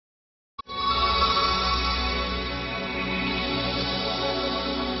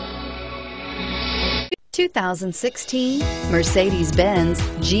2016 Mercedes-Benz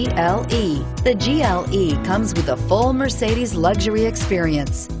GLE. The GLE comes with a full Mercedes luxury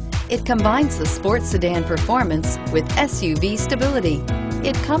experience. It combines the sports sedan performance with SUV stability.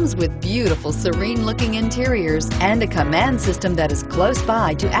 It comes with beautiful, serene-looking interiors and a command system that is close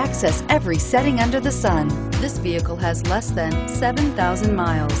by to access every setting under the sun. This vehicle has less than 7,000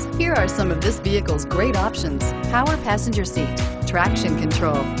 miles. Here are some of this vehicle's great options: power passenger seat, traction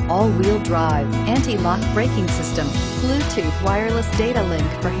control, all-wheel drive, anti-lock braking system, Bluetooth wireless data link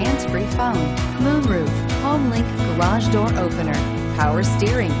for hands-free phone, moonroof, HomeLink garage door opener, power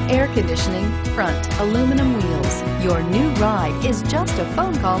steering, air conditioning, front aluminum wheels. Your new ride is just a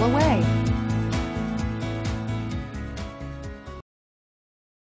phone call away.